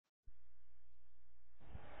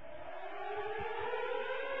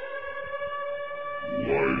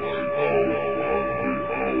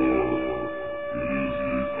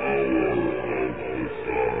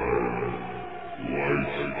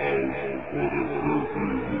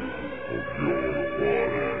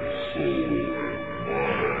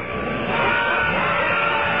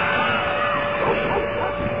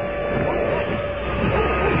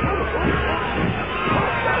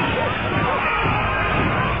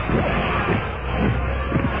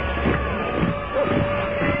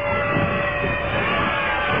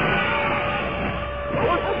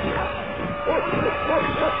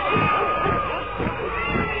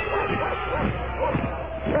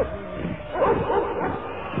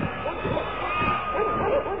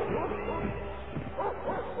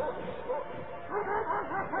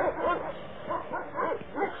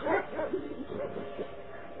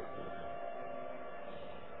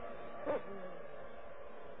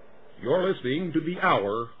You're listening to the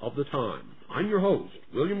Hour of the Time. I'm your host,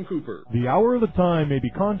 William Cooper. The Hour of the Time may be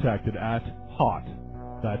contacted at HOTT,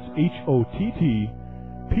 that's H-O-T-T,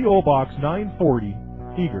 P.O. Box 940,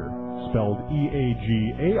 Eagar, spelled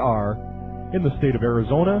E-A-G-A-R, in the state of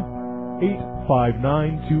Arizona,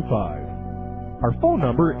 85925. Our phone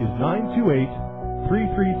number is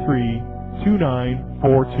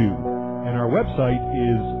 928-333-2942, and our website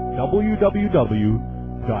is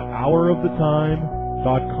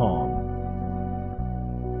www.houroftheTime.com.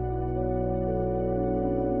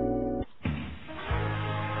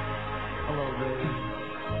 Hello, baby.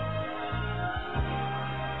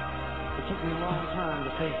 It took me a long time to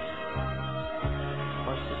face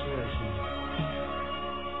our situation,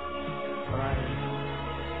 but I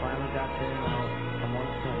finally got there, and I want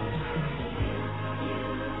to tell you.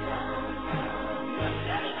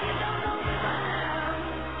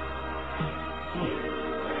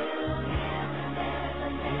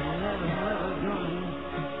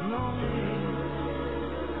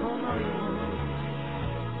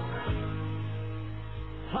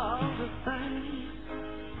 All the things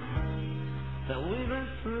that we've been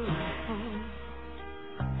through,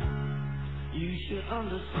 you should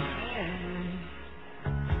understand,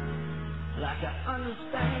 like I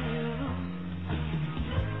understand you.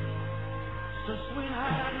 So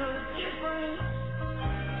sweetheart, no difference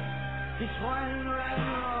between right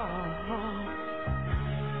and wrong.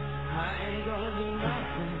 I ain't gonna do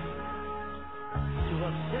nothing to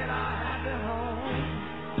upset our happy home.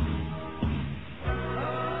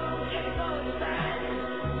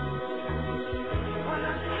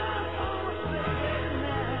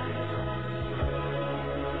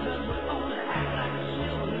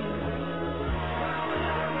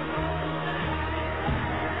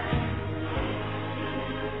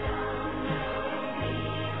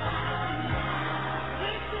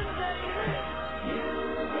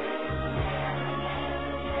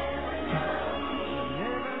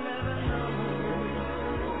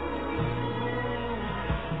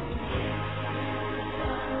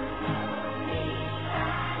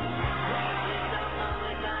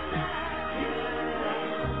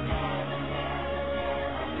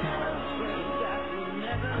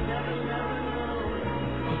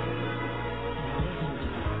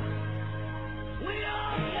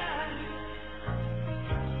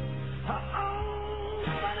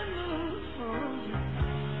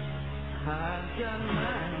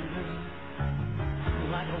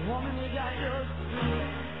 Like a woman, you got yours too.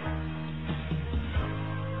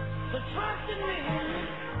 So trust in me,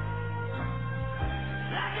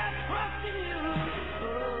 like I trust in you.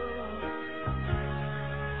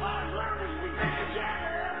 Oh, as long as we stay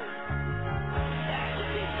together, that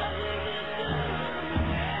should be something we can do.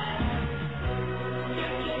 You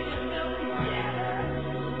keep yourself together.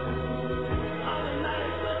 All the night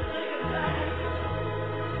is gonna take a time.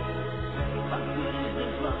 A good is the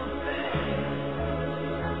love affair.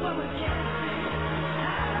 When we can't see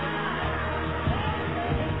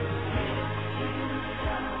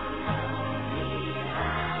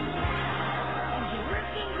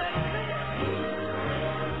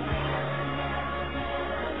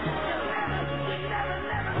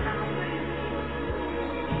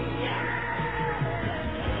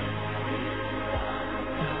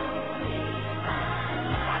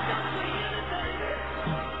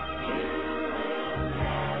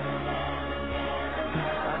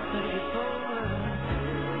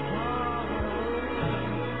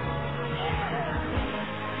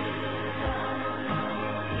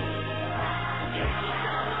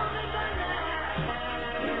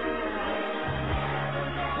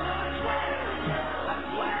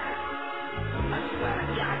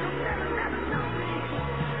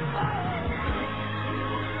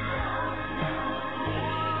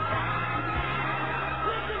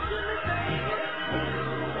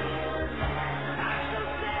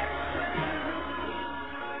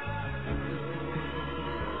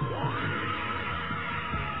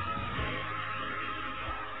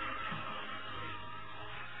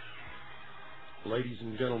Ladies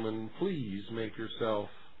and gentlemen, please make yourself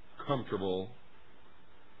comfortable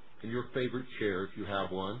in your favorite chair if you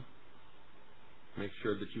have one. Make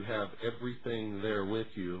sure that you have everything there with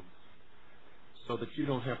you so that you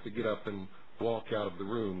don't have to get up and walk out of the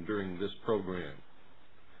room during this program.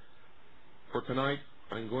 For tonight,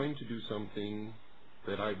 I'm going to do something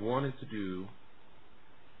that I've wanted to do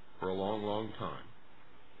for a long, long time.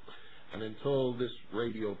 And until this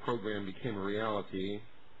radio program became a reality,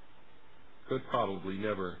 could probably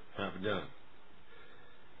never have done.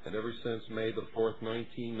 And ever since May the 4th,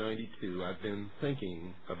 1992, I've been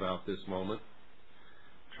thinking about this moment,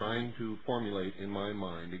 trying to formulate in my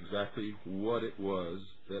mind exactly what it was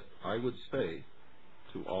that I I would say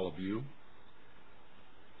to all of you,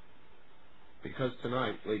 because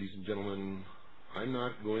tonight, ladies and gentlemen, I'm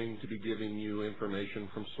not going to be giving you information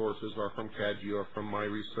from sources or from CADGI or from my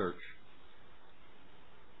research.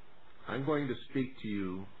 I'm going to speak to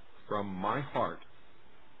you from my heart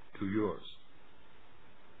to yours.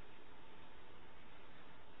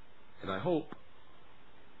 And I hope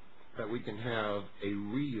that we can have a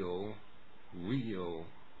real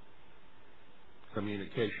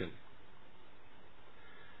communication.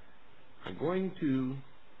 I'm going to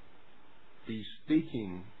be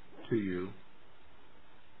speaking to you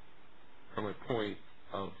from a point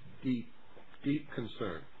of deep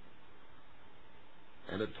concern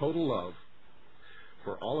and a total love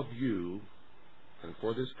for all of you and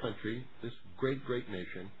for this country, this great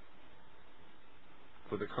nation,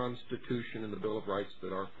 for the Constitution and the Bill of Rights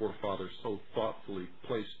that our forefathers so thoughtfully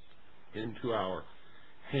placed into our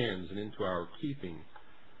hands and into our keeping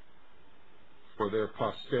for their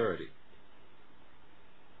posterity.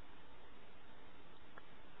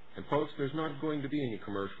 And folks, there's not going to be any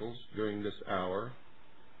commercials during this hour.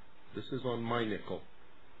 This is on my nickel,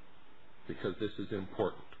 because this is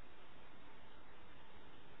important.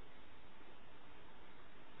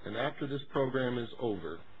 And after this program is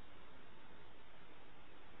over,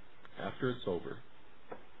 after it's over,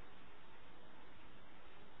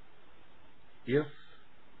 if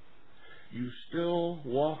you still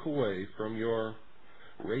walk away from your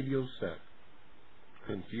radio set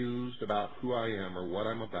confused about who I am or what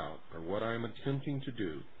I'm about or what I'm attempting to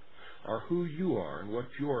do or who you are and what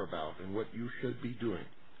you're about and what you should be doing,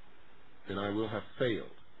 then I will have failed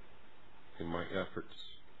in my efforts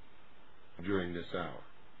during this hour.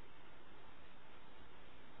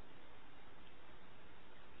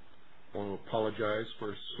 I want to apologize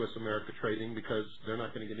for Swiss America Trading because they're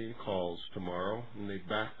not going to get any calls tomorrow, and they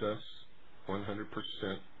backed us 100%.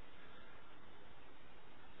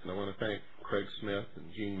 And I want to thank Craig Smith and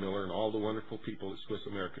Gene Miller and all the wonderful people at Swiss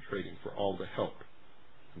America Trading for all the help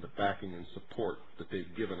and the backing and support that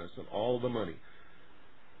they've given us and all the money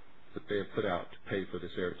that they have put out to pay for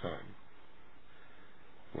this airtime.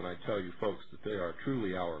 When I tell you folks that they are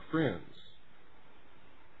truly our friends,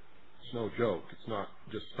 it's no joke. It's not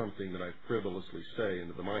just something that I frivolously say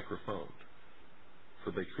into the microphone,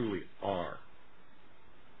 for they truly are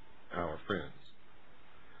our friends.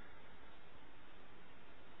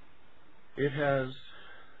 It has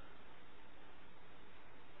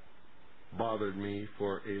bothered me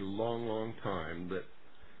for a long time that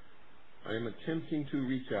I am attempting to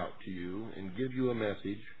reach out to you and give you a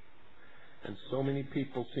message, and so many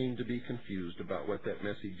people seem to be confused about what that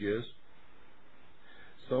message is.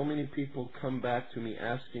 So many people come back to me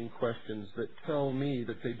asking questions that tell me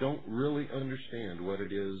that they don't really understand what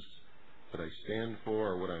it is that I stand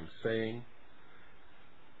for or what I'm saying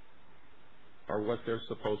or what they're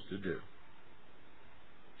supposed to do.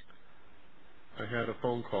 I had a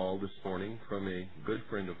phone call this morning from a good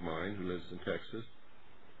friend of mine who lives in Texas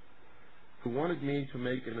who wanted me to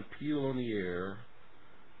make an appeal on the air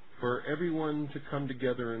for everyone to come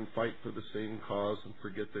together and fight for the same cause and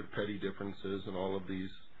forget their petty differences and all of these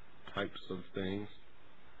types of things.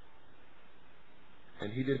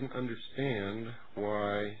 And he didn't understand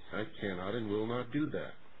why I cannot and will not do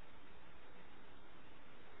that.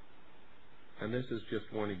 And this is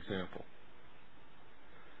just one example.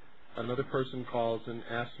 Another person calls and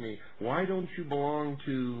asks me, why don't you belong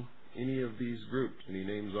to any of these groups? And he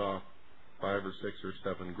names off 5 or 6 or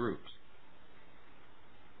 7 groups.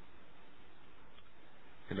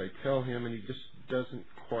 And I tell him, and he just doesn't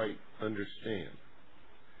quite understand.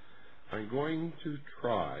 I'm going to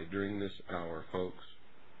try during this hour, folks,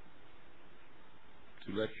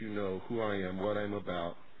 to let you know who I am, what I'm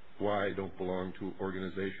about, why I don't belong to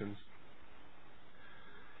organizations,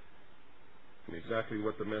 and exactly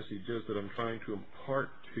what the message is that I'm trying to impart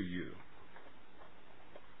to you.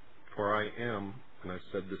 For I am, and I've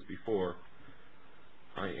said this before,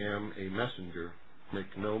 I am a messenger. Make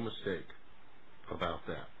no mistake about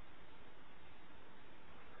that.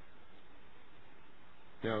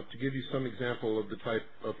 Now, to give you some example of the type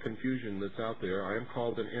of confusion that's out there, I am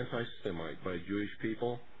called an anti-Semite by Jewish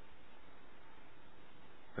people,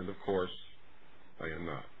 and of course, I am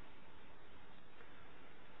not.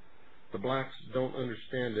 The blacks don't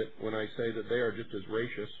understand it when I say that they are just as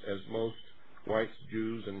racist as most whites,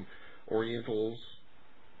 Jews, and Orientals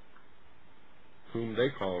whom they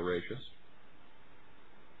call racist.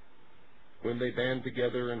 When they band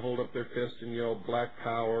together and hold up their fists and yell black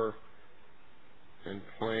power and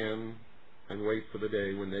plan and wait for the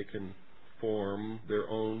day when they can form their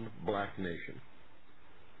own black nation.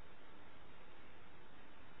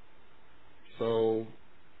 So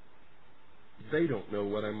they don't know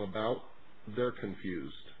what I'm about. They're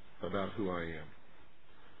confused about who I am.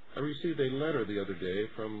 I received a letter the other day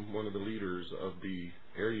from one of the leaders of the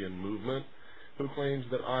Aryan movement who claims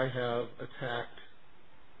that I have attacked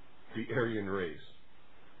the Aryan race.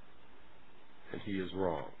 And he is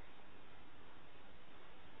wrong.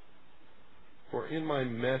 For in my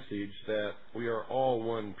message that we are all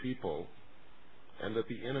one people and that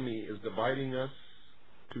the enemy is dividing us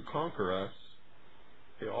to conquer us,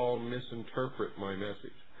 they all misinterpret my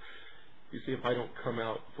message. You see, if I don't come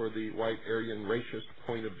out for the white Aryan racist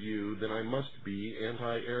point of view, then I must be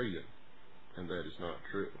anti-Aryan, and that is not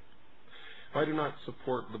true. If I do not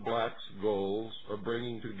support the blacks' goals of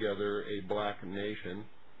bringing together a black nation,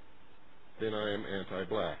 then I am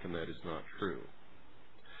anti-black, and that is not true.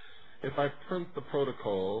 If I print the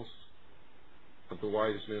protocols of the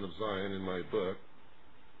wise men of Zion in my book,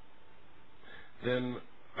 then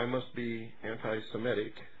I must be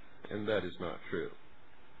anti-Semitic, and that is not true.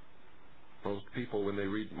 Most people, when they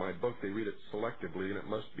read my book, they read it selectively, and it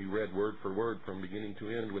must be read word for word from beginning to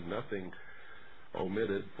end with nothing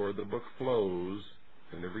omitted, for the book flows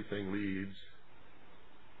and everything leads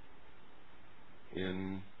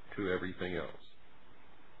into everything else.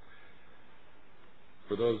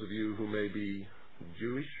 For those of you who may be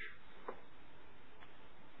Jewish,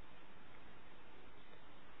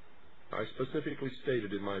 I specifically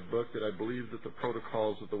stated in my book that I believe that the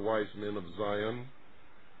protocols of the wise men of Zion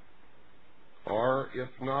are, if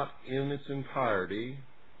not in its entirety,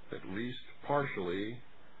 at least partially,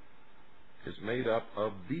 is made up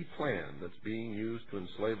of the plan that's being used to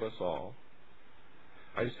enslave us all.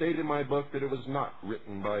 I state in my book that it was not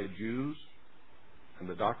written by Jews, and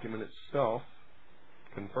the document itself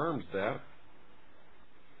confirms that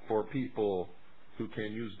for people who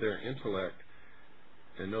can use their intellect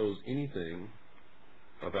and knows anything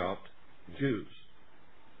about Jews.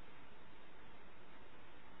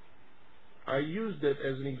 I used it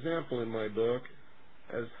as an example in my book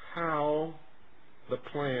as how the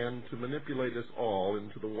plan to manipulate us all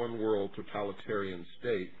into the one world totalitarian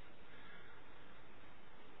state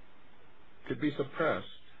could be suppressed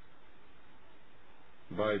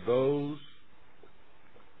by those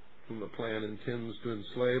whom the plan intends to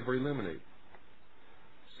enslave or eliminate,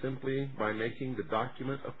 simply by making the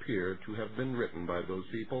document appear to have been written by those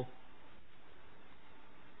people.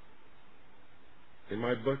 In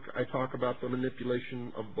my book, I talk about the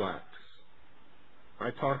manipulation of blacks. I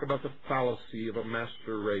talk about the fallacy of a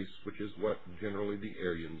master race, which is what generally the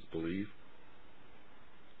Aryans believe.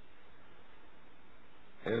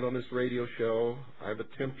 And on this radio show, I've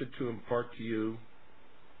attempted to impart to you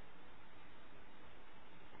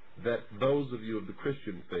that those of you of the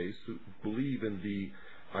Christian faith who believe in the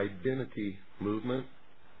identity movement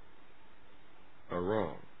are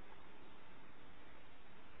wrong.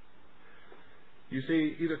 You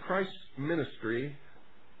see, either Christ's ministry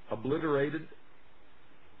obliterated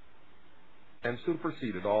and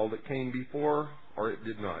superseded all that came before, or it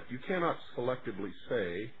did not. You cannot selectively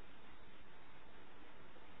say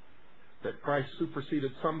that Christ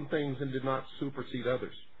superseded some things and did not supersede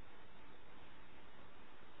others.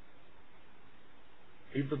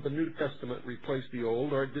 Either the New Testament replaced the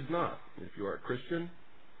Old, or it did not. If you are a Christian,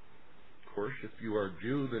 of course, if you are a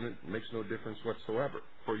Jew, then it makes no difference whatsoever,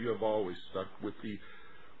 for you have always stuck with the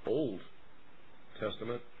Old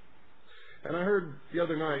Testament. And I heard the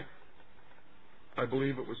other night, I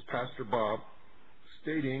believe it was Pastor Bob,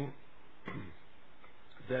 stating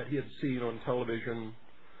that he had seen on television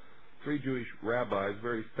 3 Jewish rabbis,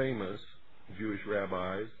 very famous Jewish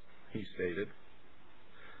rabbis, he stated,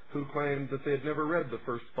 who claimed that they had never read the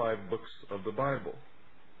first 5 books of the Bible.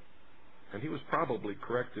 And he was probably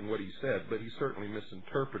correct in what he said, but he certainly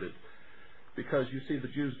misinterpreted, because you see,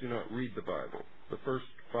 the Jews do not read the Bible. The first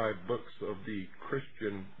 5 books of the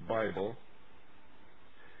Christian Bible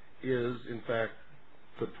is, in fact,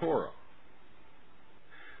 the Torah.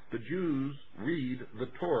 The Jews read the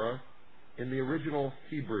Torah in the original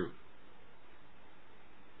Hebrew,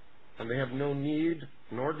 and they have no need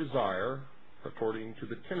nor desire, according to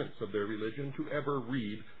the tenets of their religion, to ever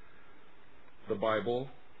read the Bible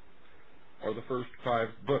or the first 5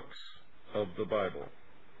 books of the Bible.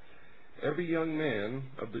 Every young man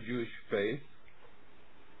of the Jewish faith,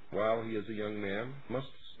 while he is a young man, must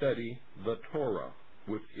study the Torah,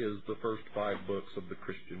 which is the first 5 books of the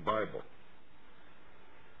Christian Bible.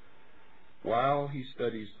 While he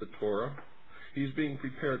studies the Torah, he's being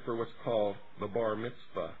prepared for what's called the bar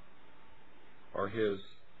mitzvah, or his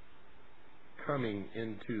coming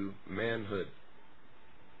into manhood.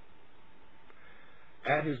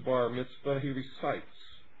 At his bar mitzvah, he recites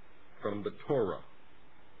from the Torah.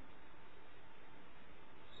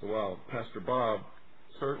 So while Pastor Bob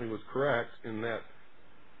certainly was correct in that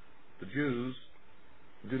the Jews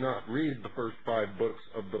do not read the first 5 books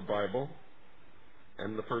of the Bible,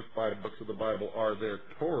 and the first 5 books of the Bible are their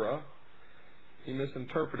Torah, he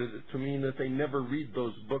misinterpreted it to mean that they never read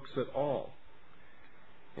those books at all.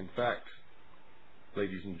 In fact,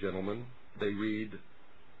 ladies and gentlemen, they read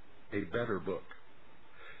a better book.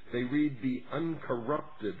 They read the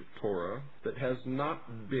uncorrupted Torah that has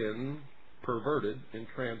not been perverted in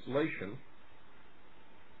translation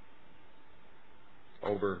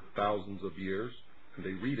over thousands of years, and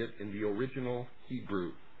they read it in the original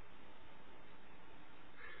Hebrew.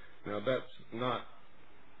 Now, that's not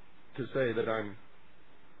to say that I'm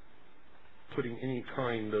putting any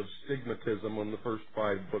kind of stigmatism on the first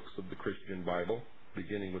 5 books of the Christian Bible,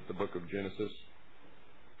 beginning with the book of Genesis.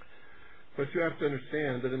 But you have to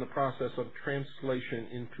understand that in the process of translation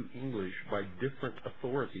into English by different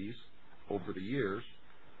authorities over the years,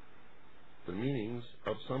 the meanings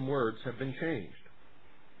of some words have been changed.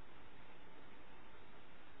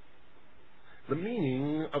 The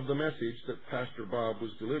meaning of the message that Pastor Bob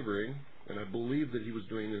was delivering, and I believe that he was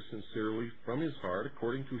doing this sincerely from his heart,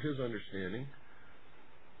 according to his understanding,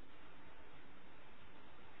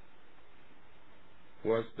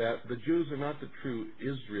 was that the Jews are not the true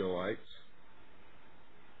Israelites,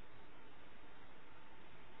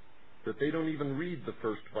 that they don't even read the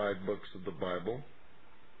first 5 books of the Bible,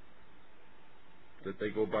 that they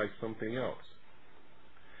go by something else.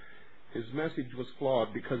 His message was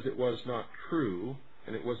flawed because it was not true,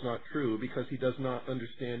 and it was not true because he does not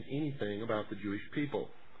understand anything about the Jewish people.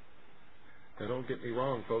 Now, don't get me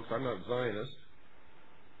wrong, folks, I'm not Zionist.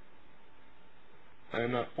 I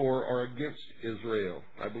am not for or against Israel.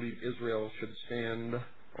 I believe Israel should stand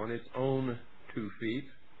on its own 2 feet.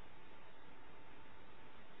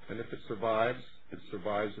 And if it survives, it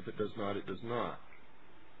survives. If it does not, it does not.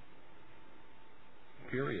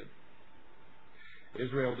 Period.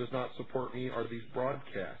 Israel does not support me or these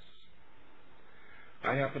broadcasts.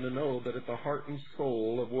 I happen to know that at the heart and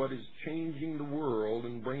soul of what is changing the world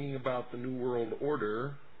and bringing about the New World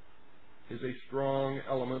Order is a strong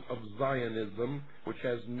element of Zionism, which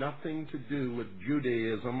has nothing to do with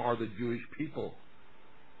Judaism or the Jewish people,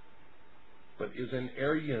 but is an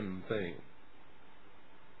Aryan thing.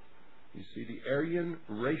 You see, the Aryan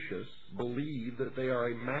racists believe that they are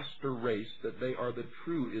a master race, that they are the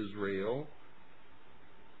true Israel.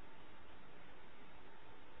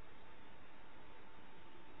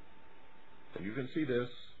 And you can see this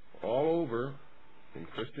all over in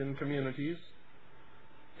Christian communities,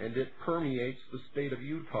 and it permeates the state of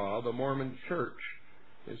Utah. The Mormon Church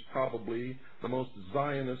is probably the most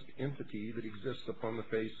Zionist entity that exists upon the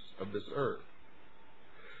face of this earth.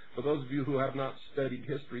 For those of you who have not studied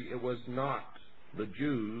history, it was not the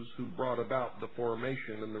Jews who brought about the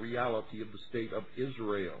formation and the reality of the state of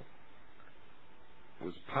Israel. It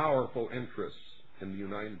was powerful interests in the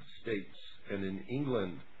United States and in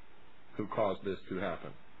England who caused this to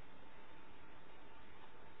happen.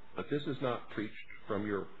 But this is not preached from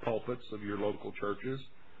your pulpits of your local churches.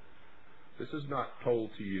 This is not told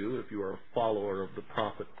to you if you are a follower of the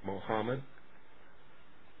Prophet Muhammad.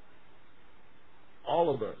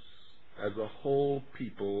 All of us, as a whole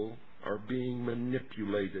people, are being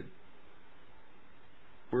manipulated.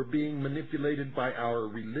 We're being manipulated by our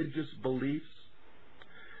religious beliefs,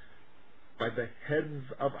 by the heads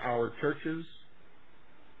of our churches.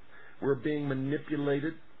 We're being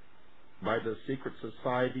manipulated by the secret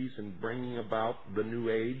societies in bringing about the New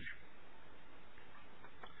Age.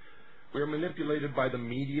 We're manipulated by the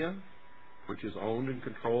media, which is owned and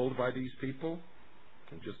controlled by these people.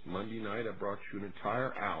 And just Monday night, I brought you an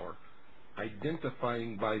entire hour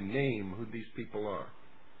identifying by name who these people are.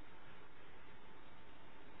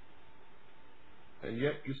 And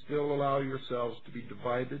yet you still allow yourselves to be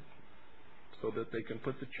divided so that they can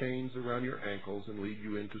put the chains around your ankles and lead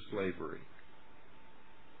you into slavery.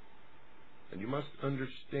 And you must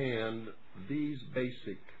understand these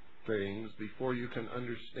basic things before you can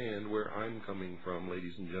understand where I'm coming from,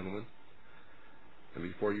 ladies and gentlemen. And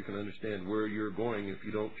before you can understand where you're going if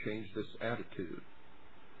you don't change this attitude.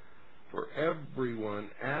 For everyone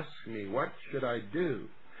asks me, what should I do?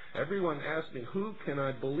 Everyone asks me, who can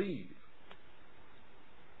I believe?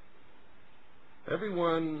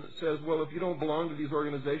 Everyone says, well, if you don't belong to these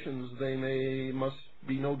organizations, they must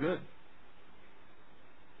be no good.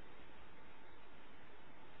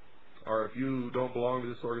 Or if you don't belong to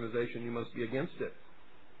this organization, you must be against it.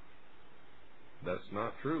 That's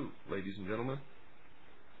not true, ladies and gentlemen.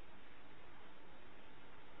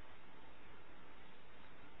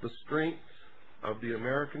 The strength of the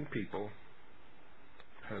American people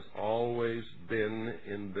has always been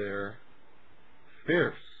in their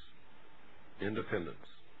fierce independence.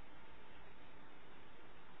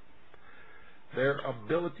 Their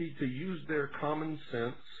ability to use their common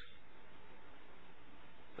sense,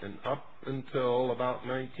 and up until about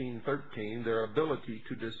 1913, their ability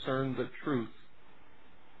to discern the truth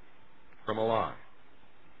from a lie.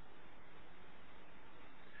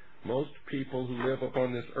 Most people who live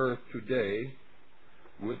upon this earth today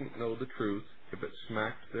wouldn't know the truth if it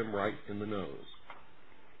smacked them right in the nose.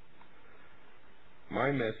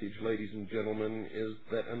 My message, ladies and gentlemen, is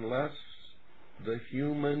that unless the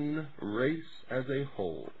human race as a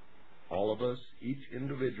whole, all of us, each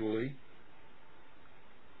individually,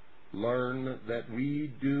 learn that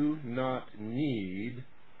we do not need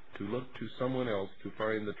to look to someone else to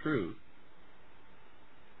find the truth,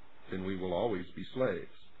 then we will always be slaves.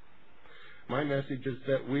 My message is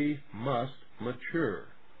that we must mature,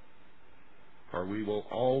 or we will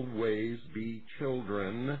always be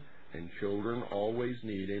children, and children always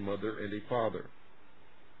need a mother and a father,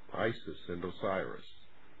 Isis and Osiris.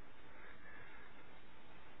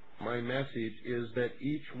 My message is that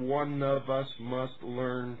each one of us must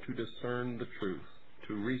learn to discern the truth,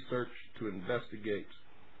 to research, to investigate.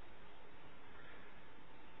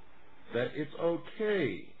 That it's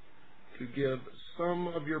okay to give some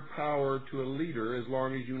of your power to a leader as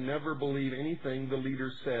long as you never believe anything the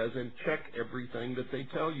leader says and check everything that they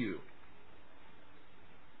tell you.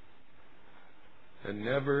 And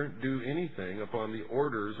never do anything upon the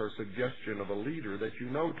orders or suggestion of a leader that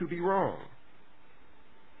you know to be wrong.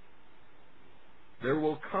 There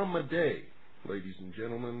will come a day, ladies and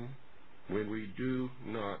gentlemen, when we do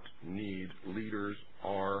not need leaders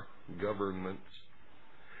or governments.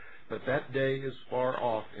 But that day is far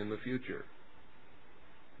off in the future.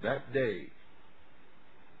 That day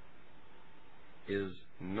is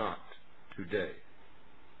not today.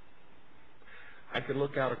 I can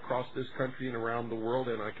look out across this country and around the world,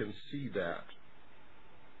 and I can see that.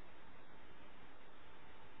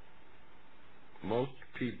 Most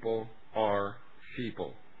people are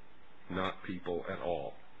sheeple, not people at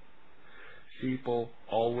all. Sheeple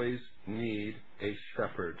always need a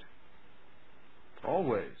shepherd.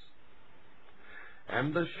 Always.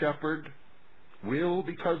 And the shepherd will,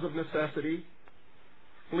 because of necessity,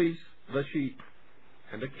 fleece the sheep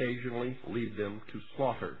and occasionally lead them to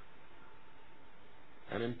slaughter.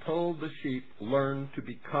 And until the sheep learn to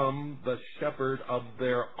become the shepherd of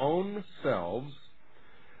their own selves,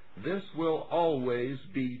 this will always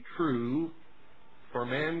be true for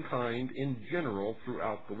mankind in general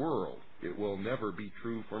throughout the world. It will never be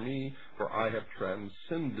true for me, for I have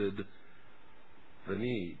transcended the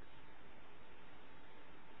need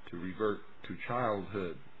to revert to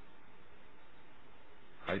childhood.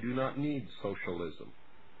 I do not need socialism.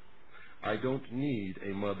 I don't need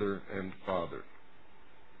a mother and father.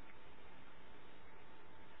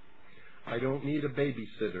 I don't need a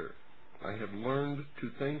babysitter. I have learned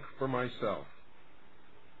to think for myself.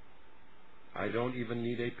 I don't even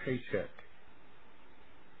need a paycheck.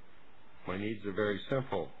 My needs are very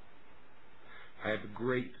simple. I have a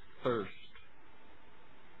great thirst,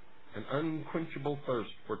 an unquenchable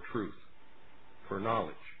thirst for truth, for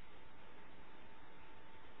knowledge.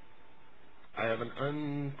 I have an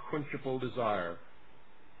unquenchable desire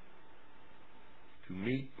to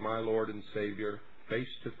meet my Lord and Savior face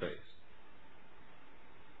to face.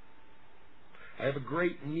 I have a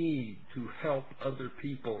great need to help other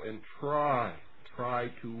people and try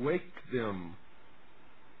to wake them,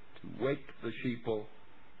 to wake the sheeple,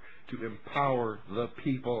 to empower the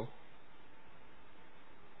people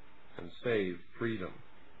and save freedom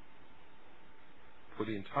for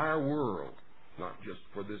the entire world, not just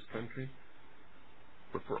for this country,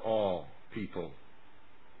 but for all people,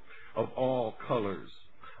 of all colors,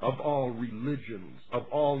 of all religions, of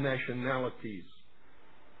all nationalities,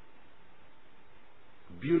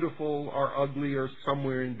 beautiful or ugly or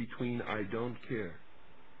somewhere in between, I don't care.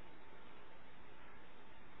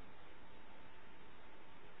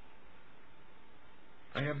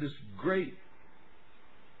 I have this great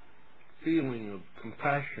feeling of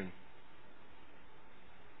compassion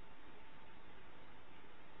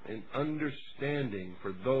and understanding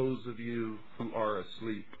for those of you who are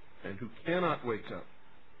asleep and who cannot wake up.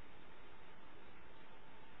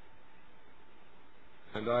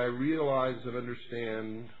 And I realize and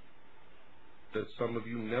understand that some of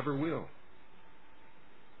you never will,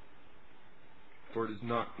 for it is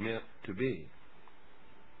not meant to be.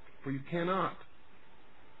 For you cannot.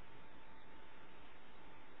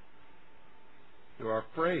 You are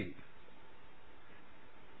afraid.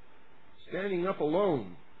 Standing up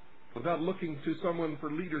alone without looking to someone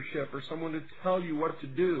for leadership or someone to tell you what to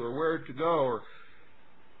do or where to go or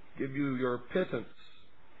give you your pittance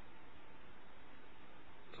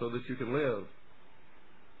so that you can live,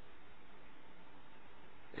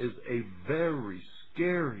 is a very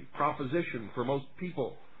scary proposition for most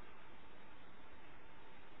people.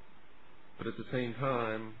 But at the same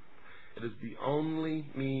time, it is the only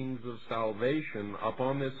means of salvation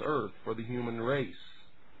upon this earth for the human race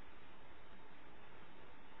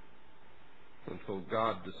until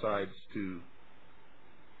God decides to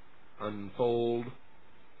unfold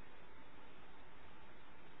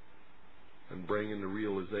and bring into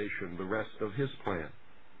realization the rest of His plan.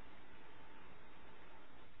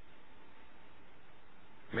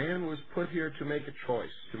 Man was put here to make a choice,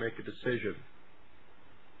 to make a decision.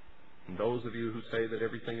 And those of you who say that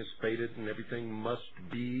everything is fated and everything must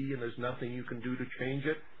be and there's nothing you can do to change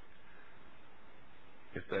it,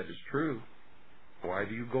 if that is true, why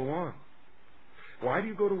do you go on? Why do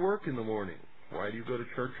you go to work in the morning? Why do you go to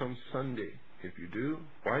church on Sunday? If you do,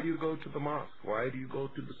 why do you go to the mosque? Why do you go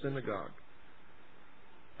to the synagogue?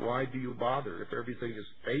 Why do you bother? If everything is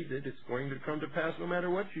fated, it's going to come to pass no matter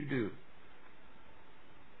what you do.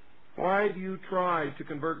 Why do you try to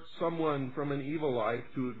convert someone from an evil life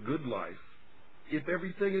to a good life? If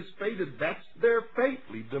everything is fated, that's their fate.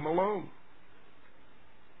 Leave them alone.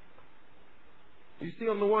 You see,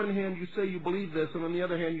 on the one hand, you say you believe this, and on the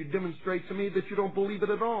other hand, you demonstrate to me that you don't believe it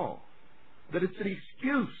at all. That it's an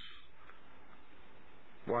excuse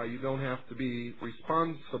why you don't have to be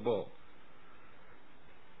responsible.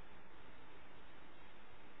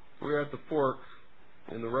 We're at the fork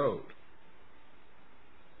in the road.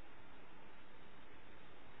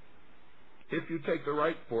 If you take the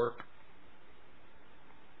right fork,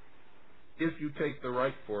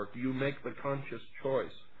 you make the conscious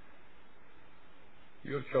choice.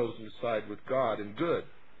 You have chosen to side with God in good,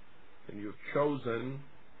 and you have chosen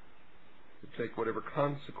to take whatever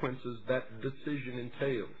consequences that decision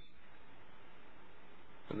entails,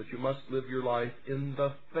 and that you must live your life in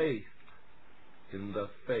the faith, and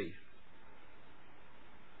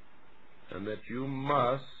that you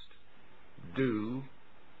must do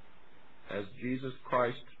as Jesus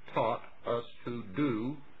Christ taught us to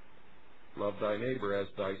do, love thy neighbor as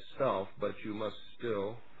thyself, but you must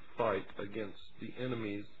still fight against the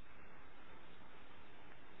enemies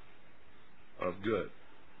of good.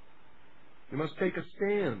 You must take a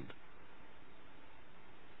stand.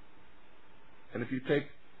 And if you take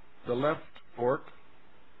the left fork,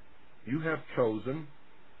 you have chosen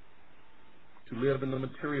to live in the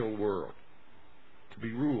material world, to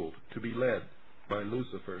be ruled, to be led by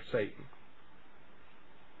Lucifer, Satan.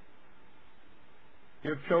 You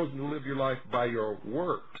have chosen to live your life by your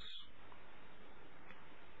works,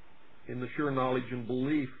 in the sure knowledge and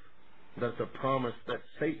belief that the promise that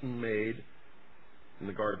Satan made in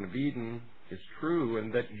the Garden of Eden is true,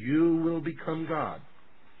 and that you will become God.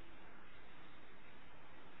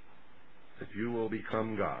 That you will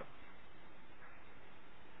become God.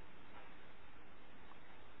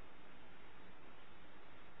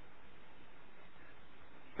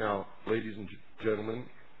 Now, ladies and gentlemen,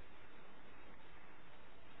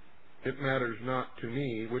 it matters not to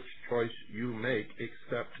me which choice you make,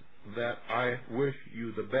 except that I wish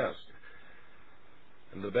you the best.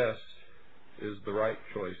 And the best is the right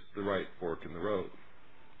choice, the right fork in the road.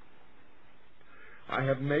 I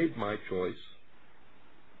have made my choice,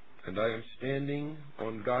 and I am standing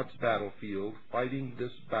on God's battlefield, fighting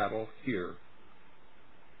this battle here.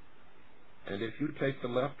 And if you take the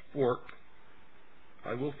left fork,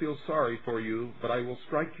 I will feel sorry for you, but I will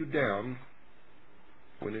strike you down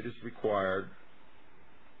when it is required,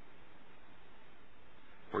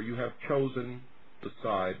 for you have chosen the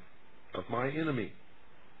side of my enemy,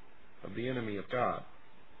 of the enemy of God.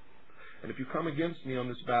 And if you come against me on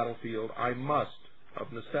this battlefield, I must, of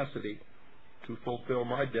necessity, to fulfill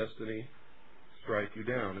my destiny, strike you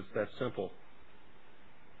down. It's that simple.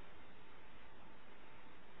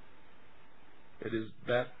 It is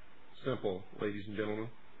that simple, ladies and gentlemen.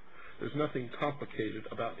 There's nothing complicated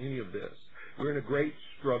about any of this. We're in a great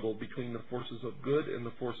struggle between the forces of good and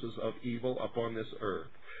the forces of evil upon this earth.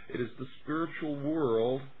 It is the spiritual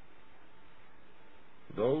world,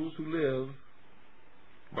 those who live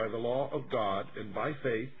by the law of God and by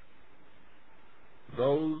faith,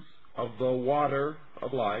 those of the water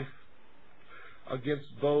of life, against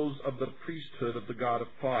those of the priesthood of the God of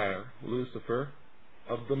fire, Lucifer,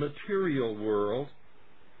 of the material world,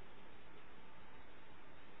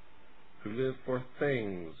 who live for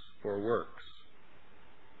things, for works.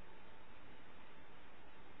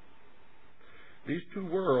 These two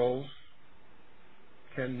worlds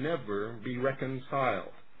can never be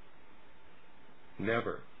reconciled.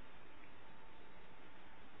 Never.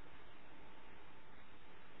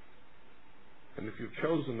 And if you've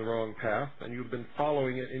chosen the wrong path and you've been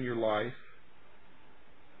following it in your life,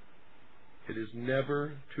 it is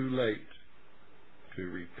never too late to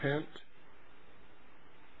repent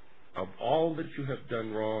of all that you have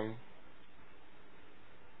done wrong.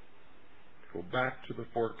 Go back to the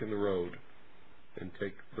fork in the road and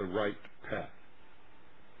take the right path.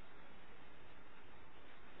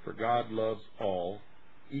 For God loves all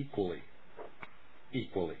equally.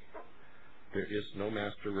 Equally. There is no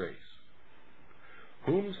master race.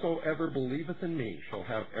 Whomsoever believeth in me shall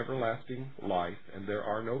have everlasting life, and there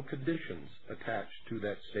are no conditions attached to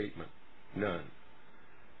that statement. None.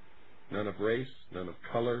 None of race, none of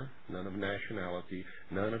color, none of nationality,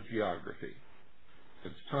 none of geography.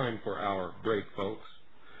 It's time for our break, folks.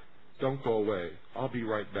 Don't go away. I'll be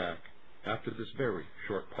right back after this very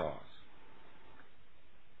short pause.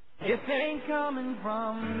 If it ain't coming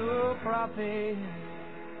from no profit,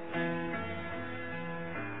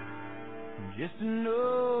 just an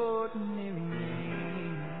ordinary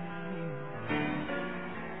name.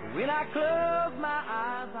 When I close my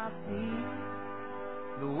eyes, I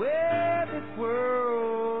see the way this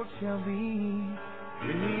world shall be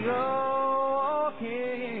when we all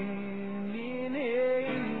came in here.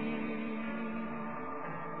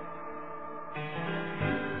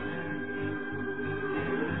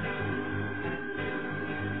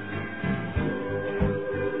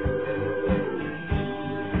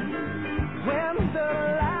 When the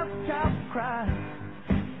last child cries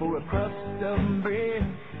for a crust of bread,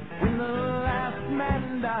 when the last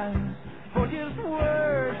man dies for just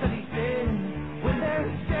words that he said, when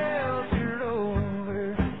there's shelter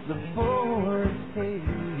over the forest hedge,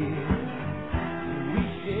 we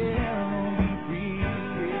shall be free.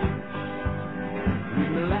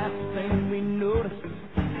 When the last thing we notice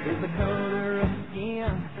is the color of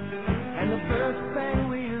skin, and the first thing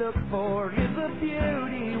we look for is the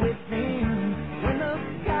beauty within. When the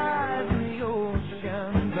skies and the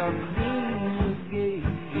oceans are clean with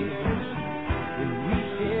gauges, then we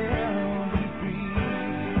shall be free.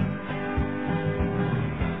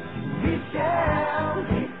 We shall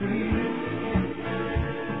be free.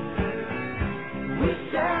 We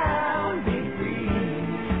shall be free.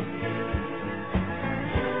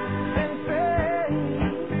 And say,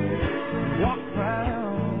 walk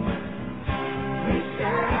proud. We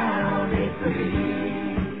shall be free.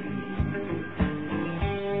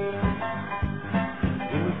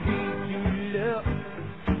 When we're free to love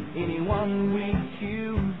anyone we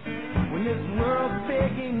choose, when this world's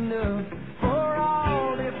big enough for all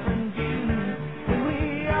different views, when we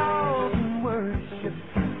all can worship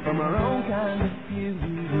from our own kind of view,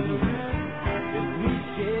 then we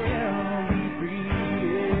shall be free.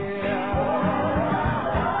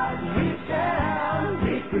 We shall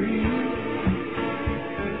be free.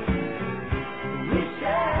 We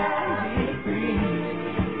shall be free.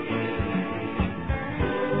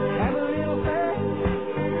 Have a little faith,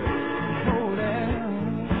 hold on.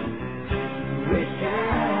 We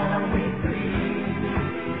shall be free.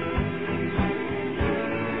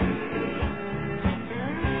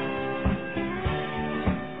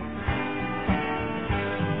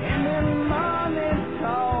 And then morning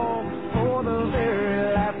talks for the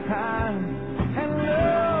very last time, and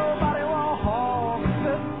nobody walks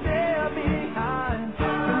to stay behind.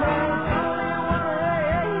 And there's only one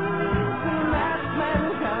race, and that's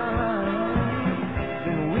mankind.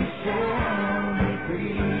 Then we shall be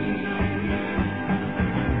free.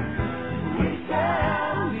 We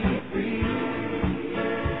shall be free.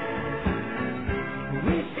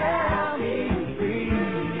 We shall be free.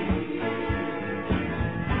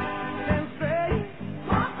 And say,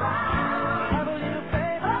 have a little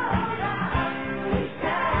faith. We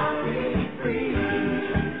shall be free.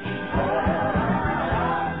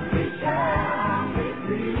 We shall be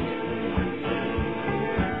free.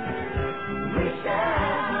 We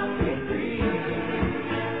shall be free.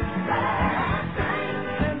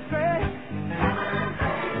 And say,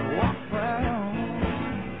 walk proud.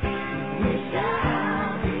 We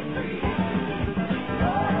shall be free. We shall be free. We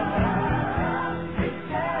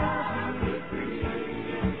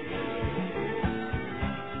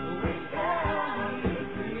shall be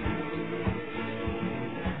free.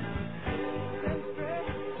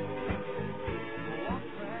 And say,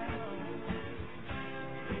 walk proud.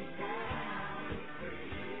 We shall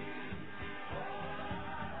be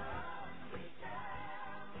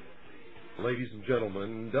Ladies and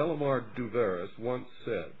gentlemen, Delamar Duveris once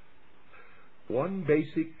said, "One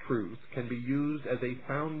basic truth can be used as a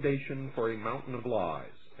foundation for a mountain of lies,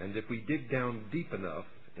 and if we dig down deep enough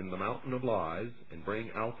in the mountain of lies and bring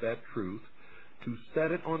out that truth, to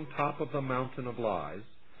set it on top of the mountain of lies,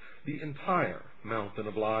 the entire mountain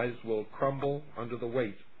of lies will crumble under the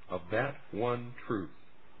weight of that one truth.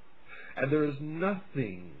 And there is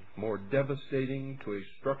nothing more devastating to a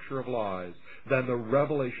structure of lies than the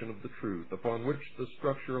revelation of the truth upon which the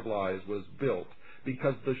structure of lies was built,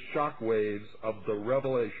 because the shock waves of the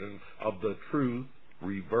revelation of the truth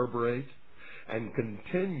reverberate and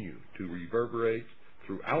continue to reverberate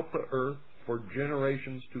throughout the earth for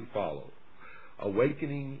generations to follow,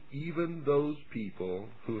 awakening even those people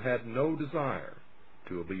who had no desire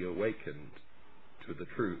to be awakened to the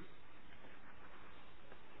truth.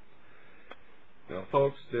 Now,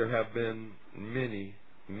 folks, there have been many,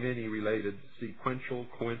 many related sequential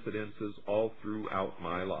coincidences all throughout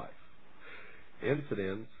my life.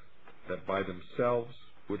 Incidents that by themselves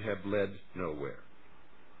would have led nowhere.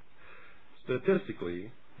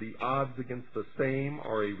 Statistically, the odds against the same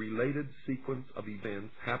or a related sequence of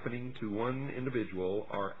events happening to one individual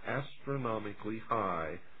are astronomically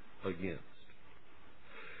high against.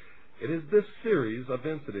 It is this series of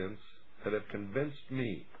incidents that have convinced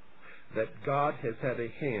me that God has had a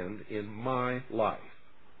hand in my life.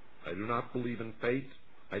 I do not believe in fate.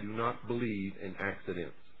 I do not believe in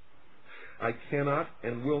accidents. I cannot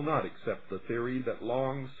and will not accept the theory that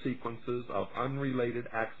long sequences of unrelated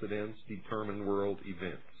accidents determine world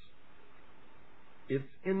events. It's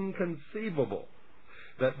inconceivable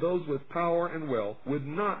that those with power and wealth would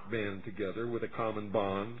not band together with a common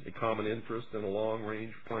bond, a common interest, and a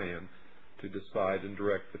long-range plan to decide and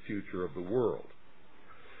direct the future of the world.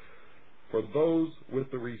 For those with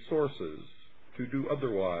the resources to do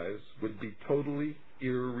otherwise would be totally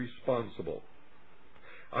irresponsible.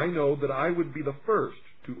 I know that I would be the first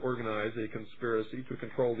to organize a conspiracy to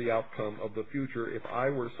control the outcome of the future if I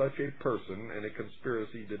were such a person and a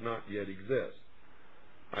conspiracy did not yet exist.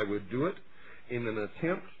 I would do it in an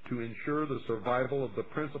attempt to ensure the survival of the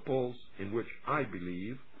principles in which I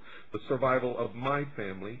believe, the survival of my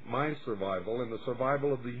family, my survival, and the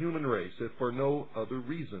survival of the human race, if for no other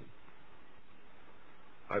reason.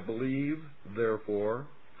 I believe, therefore,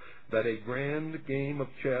 that a grand game of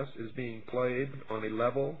chess is being played on a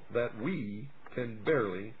level that we can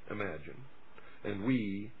barely imagine, and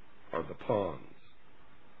we are the pawns.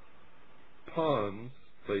 Pawns,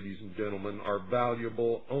 ladies and gentlemen, are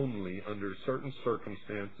valuable only under certain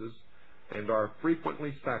circumstances and are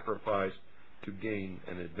frequently sacrificed to gain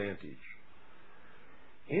an advantage.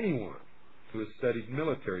 Anyone who has studied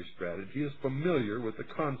military strategy is familiar with the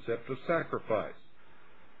concept of sacrifice.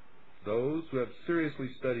 Those who have seriously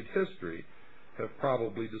studied history have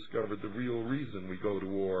probably discovered the real reason we go to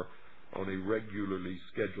war on a regularly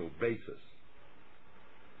scheduled basis.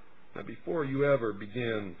 Now, before you ever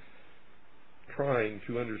begin trying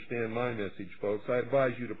to understand my message, folks, I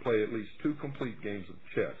advise you to play at least 2 complete games of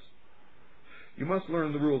chess. You must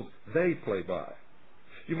learn the rules they play by.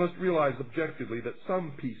 You must realize objectively that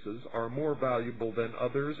some pieces are more valuable than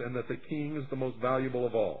others and that the king is the most valuable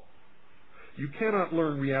of all. You cannot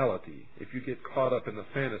learn reality if you get caught up in the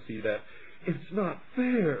fantasy that it's not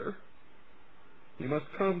fair. You must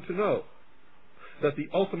come to know that the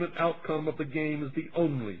ultimate outcome of the game is the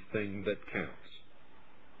only thing that counts.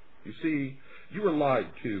 You see, you were lied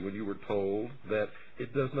to when you were told that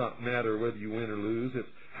it does not matter whether you win or lose, it's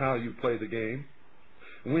how you play the game.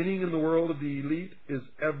 Winning in the world of the elite is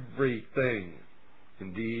everything.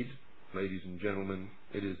 Indeed, ladies and gentlemen,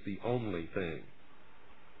 it is the only thing.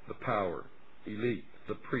 The power, elite,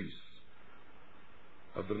 the priests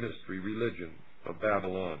of the mystery religion of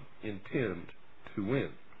Babylon intend to win.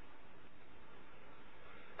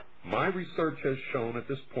 My research has shown at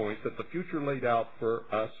this point that the future laid out for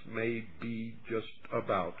us may be just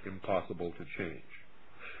about impossible to change.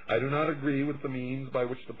 I do not agree with the means by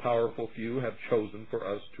which the powerful few have chosen for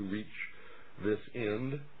us to reach this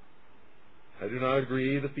end. I do not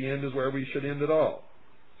agree that the end is where we should end at all.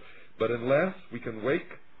 But unless we can wake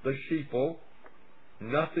the sheeple,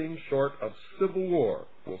 nothing short of civil war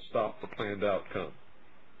will stop the planned outcome.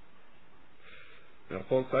 Now,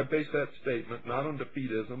 folks, I base that statement not on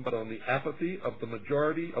defeatism, but on the apathy of the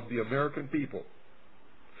majority of the American people.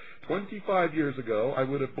 25 years ago, I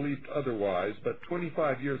would have believed otherwise, but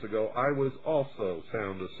 25 years ago, I was also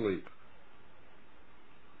sound asleep.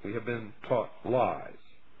 We have been taught lies.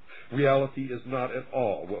 Reality is not at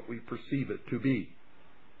all what we perceive it to be.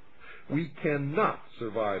 We cannot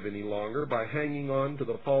survive any longer by hanging on to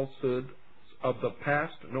the falsehoods of the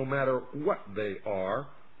past, no matter what they are.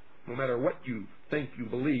 No matter what you think you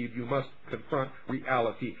believe, you must confront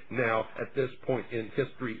reality now at this point in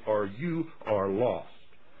history, or you are lost.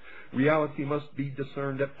 Reality must be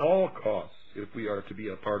discerned at all costs if we are to be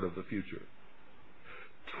a part of the future.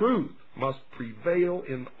 Truth must prevail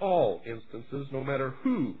in all instances, no matter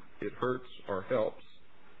who it hurts or helps,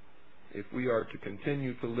 if we are to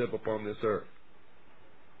continue to live upon this earth.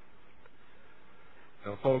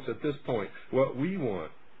 Now, folks, at this point, what we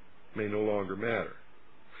want may no longer matter.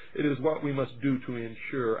 It is what we must do to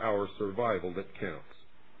ensure our survival that counts.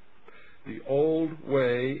 The old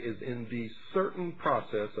way is in the certain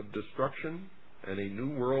process of destruction, and a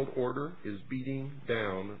new world order is beating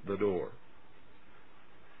down the door.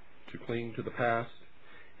 To cling to the past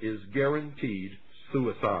is guaranteed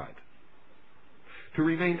suicide. To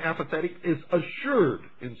remain apathetic is assured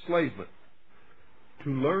enslavement. To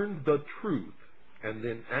learn the truth and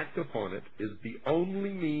then act upon it is the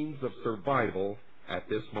only means of survival at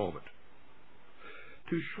this moment.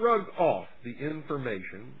 To shrug off the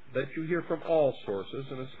information that you hear from all sources,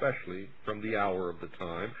 and especially from the hour of the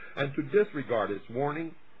time, and to disregard its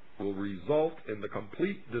warning will result in the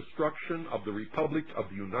complete destruction of the Republic of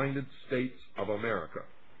the United States of America.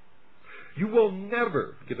 You will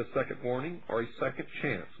never get a second warning or a second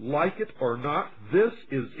chance. Like it or not, this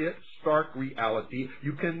is it, stark reality.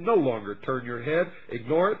 You can no longer turn your head,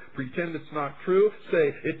 ignore it, pretend it's not true,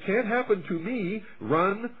 say, it can't happen to me,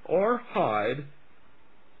 run or hide.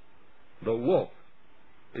 The wolf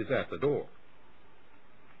is at the door.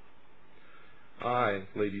 I,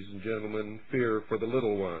 ladies and gentlemen, fear for the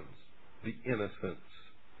little ones, the innocents,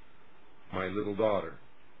 my little daughter,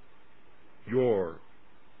 your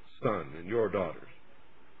son and your daughters,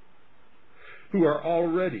 who are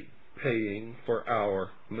already paying for our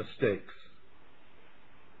mistakes.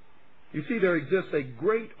 You see, there exists a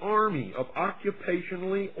great army of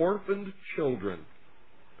occupationally orphaned children.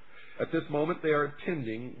 At this moment, they are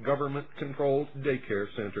attending government-controlled daycare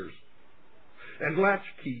centers, and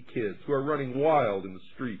latchkey kids who are running wild in the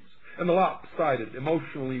streets, and the lopsided,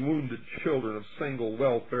 emotionally wounded children of single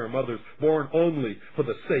welfare mothers born only for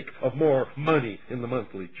the sake of more money in the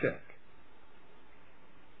monthly check.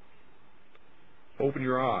 Open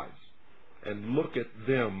your eyes and look at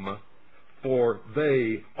them, for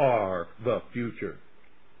they are the future.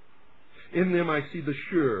 In them I see the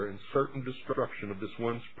sure and certain destruction of this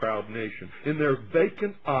once proud nation. In their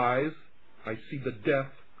vacant eyes I see the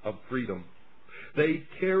death of freedom. They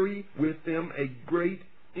carry with them a great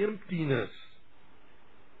emptiness,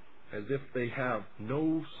 as if they have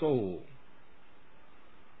no soul.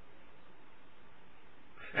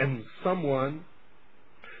 And someone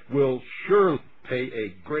will surely pay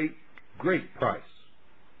a great, great price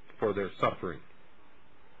for their suffering.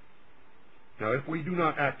 Now, if we do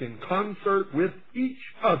not act in concert with each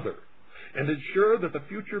other and ensure that the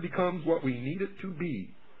future becomes what we need it to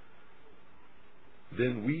be,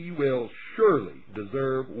 then we will surely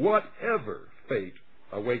deserve whatever fate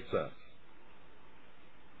awaits us.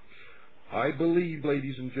 I believe,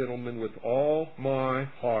 ladies and gentlemen, with all my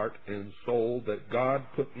heart and soul that God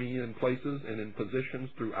put me in places and in positions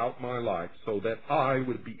throughout my life so that I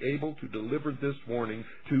would be able to deliver this warning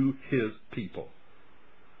to His people.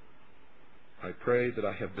 I pray that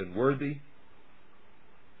I have been worthy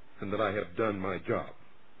and that I have done my job.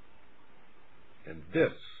 And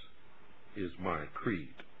this is my creed.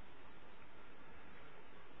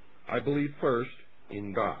 I believe first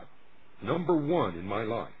in God, number one in my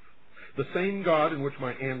life, the same God in which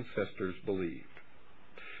my ancestors believed.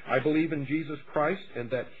 I believe in Jesus Christ and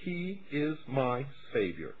that He is my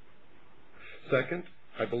Savior. Second,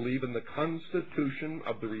 I believe in the Constitution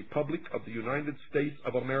of the Republic of the United States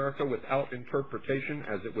of America without interpretation,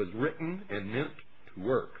 as it was written and meant to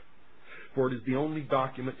work. For it is the only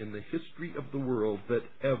document in the history of the world that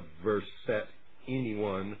ever set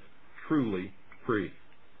anyone truly free.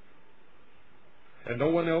 And no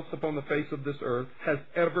one else upon the face of this earth has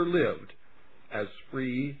ever lived as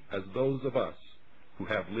free as those of us who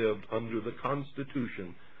have lived under the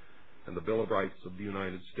Constitution and the Bill of Rights of the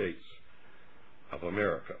United States of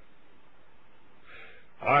America.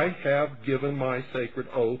 I have given my sacred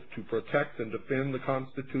oath to protect and defend the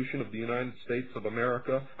Constitution of the United States of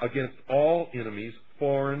America against all enemies,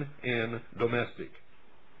 foreign and domestic.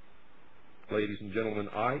 Ladies and gentlemen,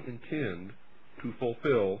 I intend to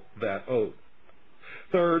fulfill that oath.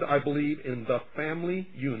 Third, I believe in the family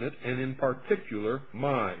unit, and in particular,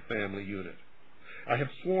 my family unit. I have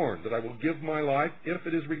sworn that I will give my life, if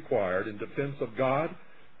it is required, in defense of God,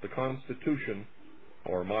 the Constitution,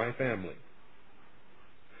 or my family.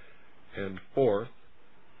 And fourth,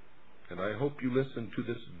 and I hope you listen to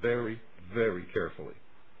this very, very carefully.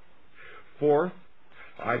 Fourth,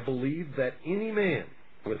 I believe that any man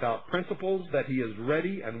without principles that he is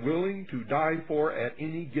ready and willing to die for at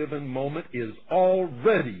any given moment is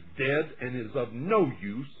already dead and is of no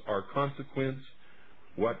use or consequence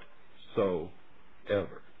whatsoever.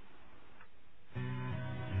 ever.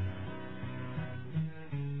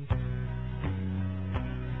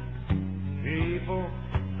 People,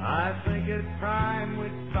 I think it's time we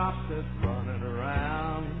stop this running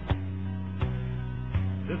around.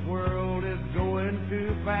 This world is going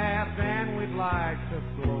too fast and we'd like to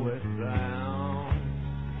slow it down.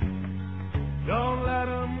 Don't let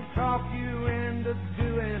them talk you into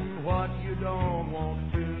doing what you don't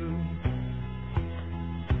want to.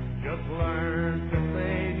 Just learn to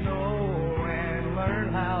say no and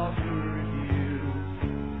learn how to refuse.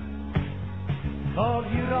 'Cause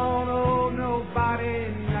you don't owe nobody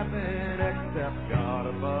nothing except God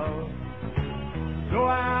above. Go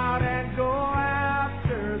out and go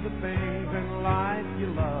after the things in life you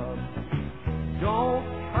love. Don't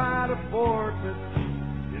try to force it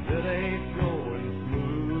if it ain't going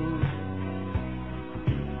smooth.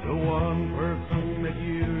 The one person that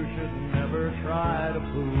you should never try to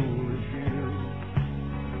fool is you.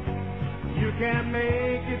 You can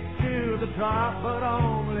make it to the top, but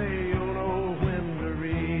only you'll know when to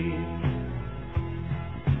reach.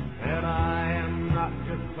 And I am not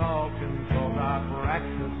just talking 'cause I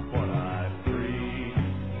practice what I preach.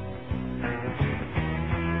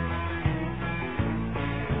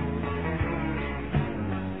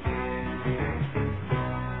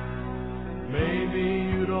 Maybe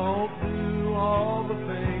you don't do all the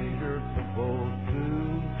things you're supposed to.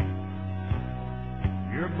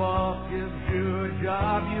 Your boss gives you a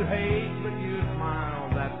job you hate, but you smile,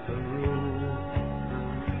 that's the rule.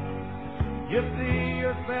 You see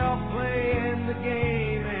yourself playing the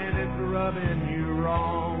game and it's rubbing you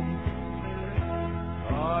wrong.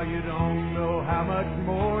 Oh, you don't know how much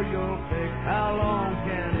more you'll take, how long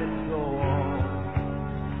can it go on?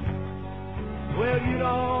 Well, you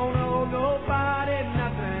don't owe nobody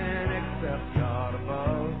nothing except God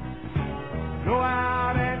above. Go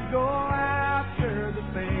out and go after the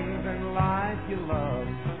things in life you love.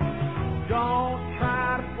 Don't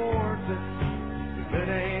try to force it if it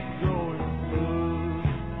ain't going smooth.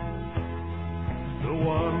 The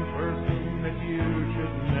one person that you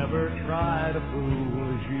should never try to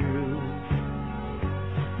fool is you.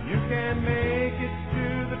 You can make it to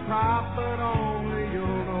the top, but only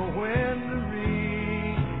you'll know when to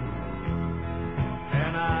reach.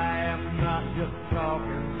 And I am not just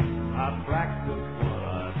talking, I practice what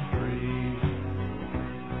I preach.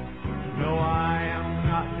 No, I am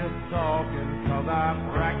not just talking, 'cause I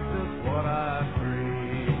practice what I preach.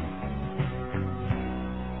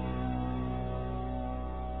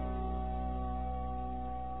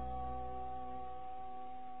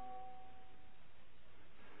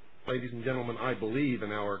 Ladies and gentlemen, I believe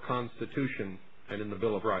in our Constitution and in the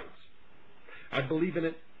Bill of Rights. I believe in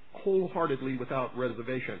it wholeheartedly without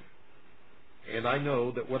reservation. And I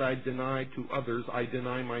know that what I deny to others, I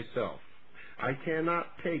deny myself. I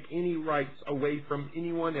cannot take any rights away from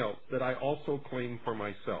anyone else that I also claim for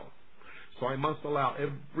myself. So I must allow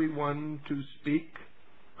everyone to speak.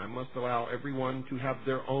 I must allow everyone to have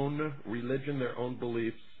their own religion, their own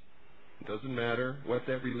beliefs. It doesn't matter what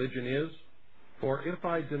that religion is. For if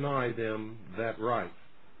I deny them that right,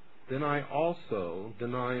 then I also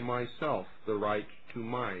deny myself the right to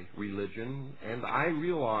my religion, and I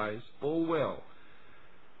realize full well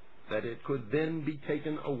that it could then be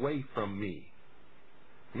taken away from me.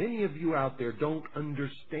 Many of you out there don't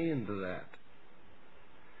understand that.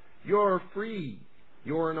 You're free.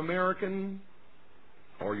 You're an American,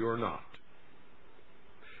 or you're not.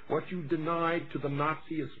 What you denied to the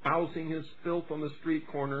Nazi espousing his filth on the street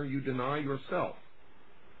corner, you deny yourself.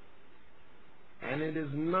 And it is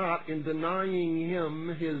not in denying him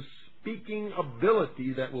his speaking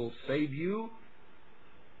ability that will save you.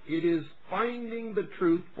 It is finding the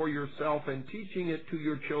truth for yourself and teaching it to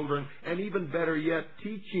your children, and even better yet,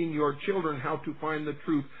 teaching your children how to find the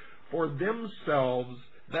truth for themselves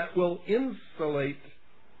that will insulate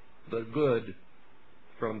the good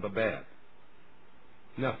from the bad.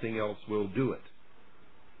 Nothing else will do it.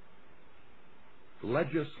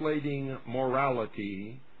 Legislating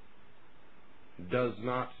morality does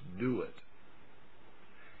not do it.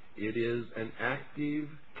 It is an active,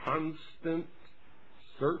 constant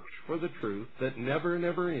search for the truth that never,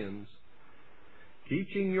 never ends,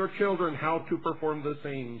 teaching your children how to perform the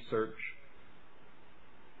same search,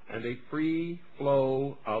 and a free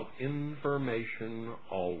flow of information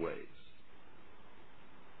always.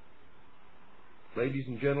 Ladies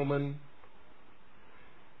and gentlemen,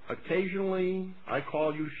 occasionally I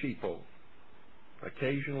call you sheeple.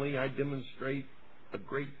 Occasionally I demonstrate a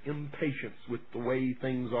great impatience with the way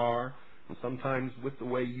things are, and sometimes with the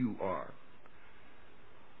way you are.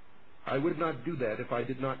 I would not do that if I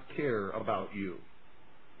did not care about you.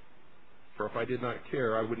 for if I did not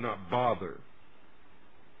care, I would not bother.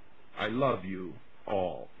 I love you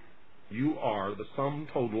all. You are the sum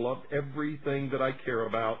total of everything that I care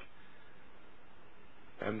about,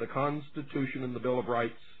 and the Constitution and the Bill of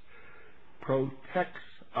Rights protects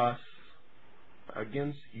us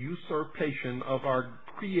against usurpation of our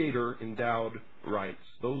Creator-endowed rights,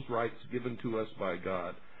 those rights given to us by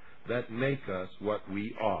God that make us what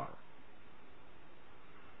we are.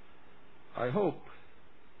 I hope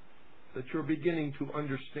that you're beginning to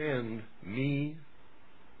understand me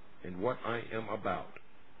and what I am about.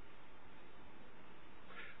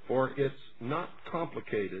 For it's not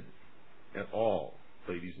complicated at all,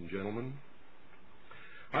 ladies and gentlemen.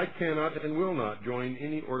 I cannot and will not join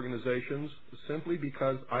any organizations simply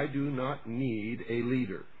because I do not need a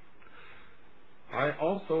leader. I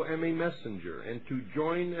also am a messenger, and to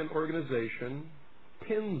join an organization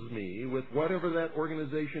pins me with whatever that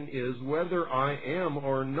organization is. Whether I am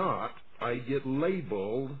or not, I get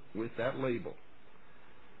labeled with that label.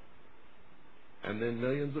 And then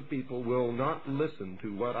millions of people will not listen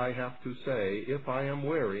to what I have to say if I am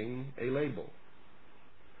wearing a label.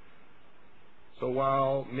 So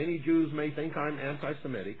while many Jews may think I'm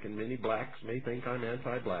anti-Semitic, and many blacks may think I'm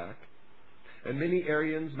anti-black, and many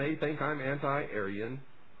Aryans may think I'm anti-Aryan,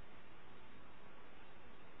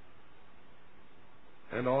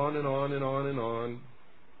 and on and on and on and on,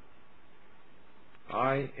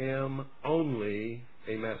 I am only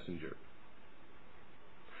a messenger.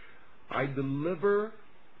 I deliver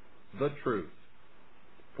the truth,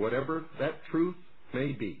 whatever that truth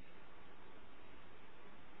may be.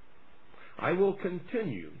 I will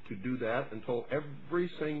continue to do that until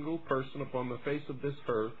every single person upon the face of this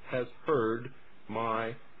earth has heard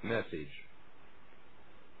my message.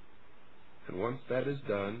 And once that is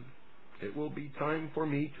done, it will be time for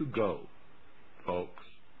me to go, folks.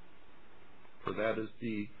 For that is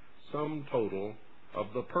the sum total of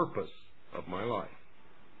the purpose of my life.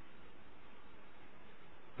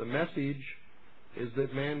 The message is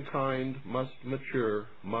that mankind must mature,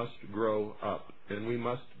 must grow up, and we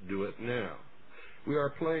must do it now. We are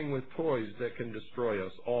playing with toys that can destroy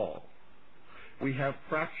us all. We have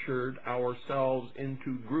fractured ourselves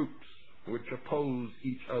into groups which oppose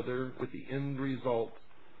each other with the end result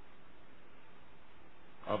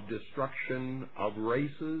of destruction of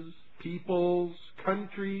races, peoples,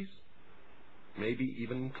 countries, maybe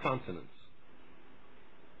even continents.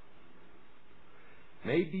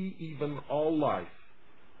 Maybe even all life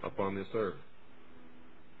upon this earth.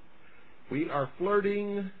 We are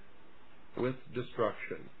flirting with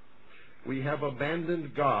destruction. We have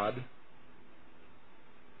abandoned God,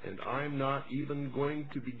 and I'm not even going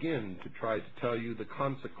to begin to try to tell you the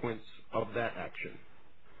consequence of that action.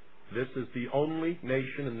 This is the only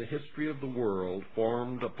nation in the history of the world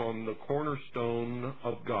formed upon the cornerstone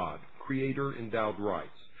of God, Creator-endowed rights.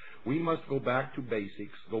 We must go back to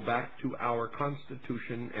basics, go back to our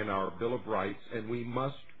Constitution and our Bill of Rights, and we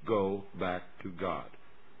must go back to God.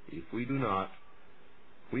 If we do not,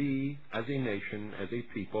 we as a nation, as a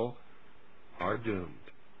people, are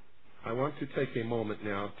doomed. I want to take a moment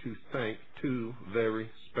now to thank two very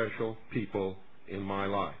special people in my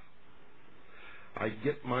life. I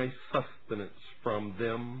get my sustenance from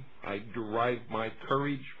them. I derive my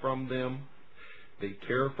courage from them. They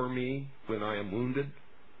care for me when I am wounded.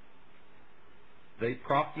 They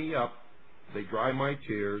prop me up. They dry my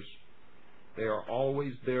tears. They are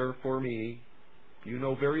always there for me. You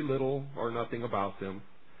know very little or nothing about them.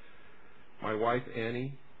 My wife,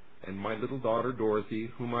 Annie, and my little daughter, Dorothy,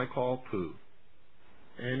 whom I call Pooh.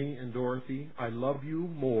 Annie and Dorothy, I love you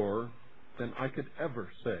more than I could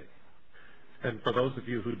ever say. And for those of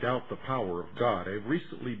you who doubt the power of God, I've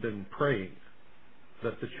recently been praying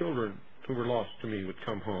that the children who were lost to me would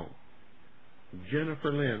come home.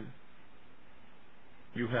 Jennifer Lynn,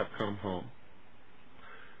 you have come home.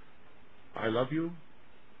 I love you.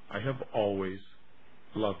 I have always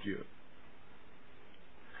loved you.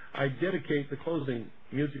 I dedicate the closing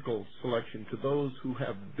musical selection to those who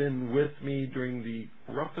have been with me during the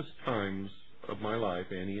roughest times of my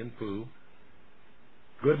life, Annie and Pooh.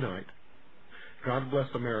 Good night. God bless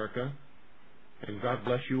America, and God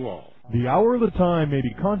bless you all. The Hour of the Time may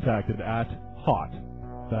be contacted at HOTT,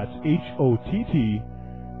 that's H-O-T-T,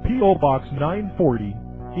 P.O. Box 940,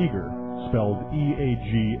 Eager, spelled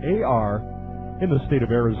E-A-G-A-R, in the state of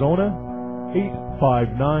Arizona,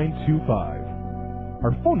 85925.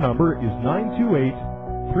 Our phone number is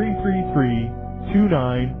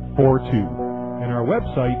 928-333-2942, and our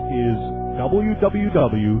website is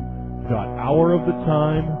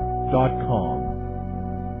www.hourofthetime.com.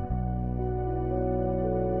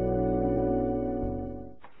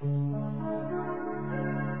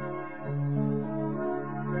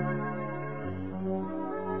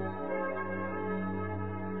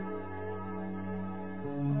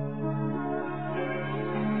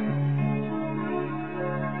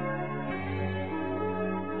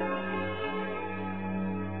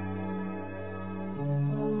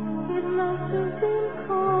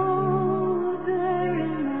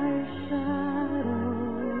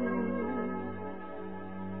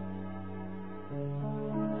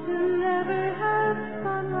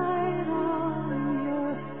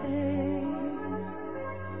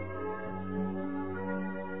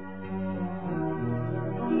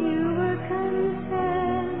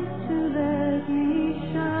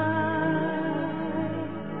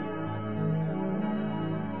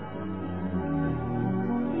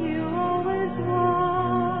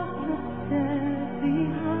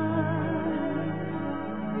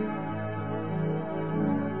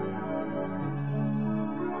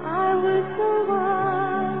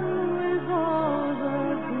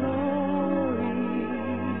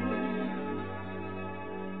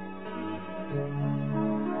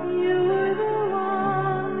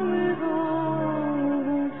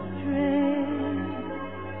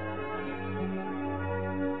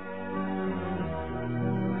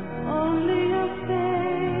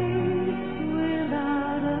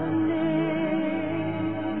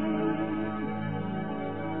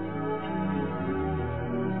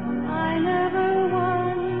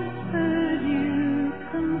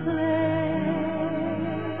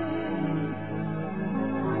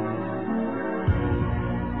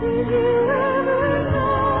 Did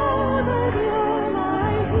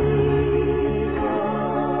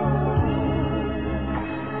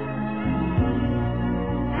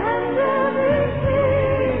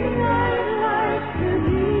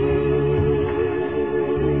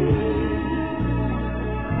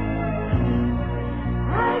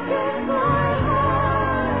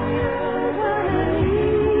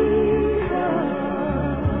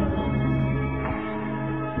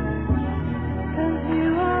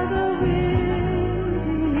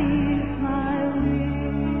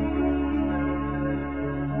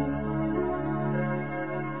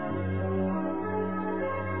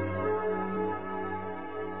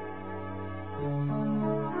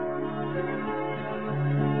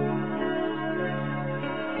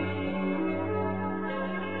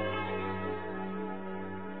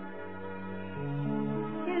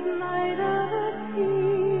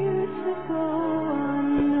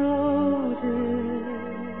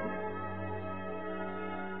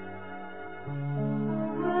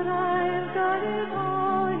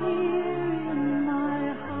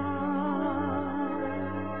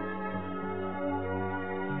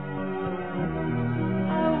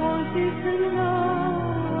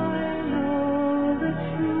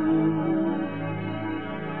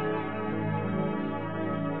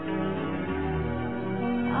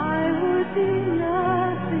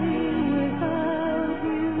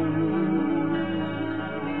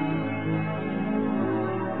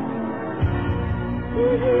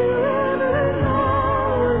you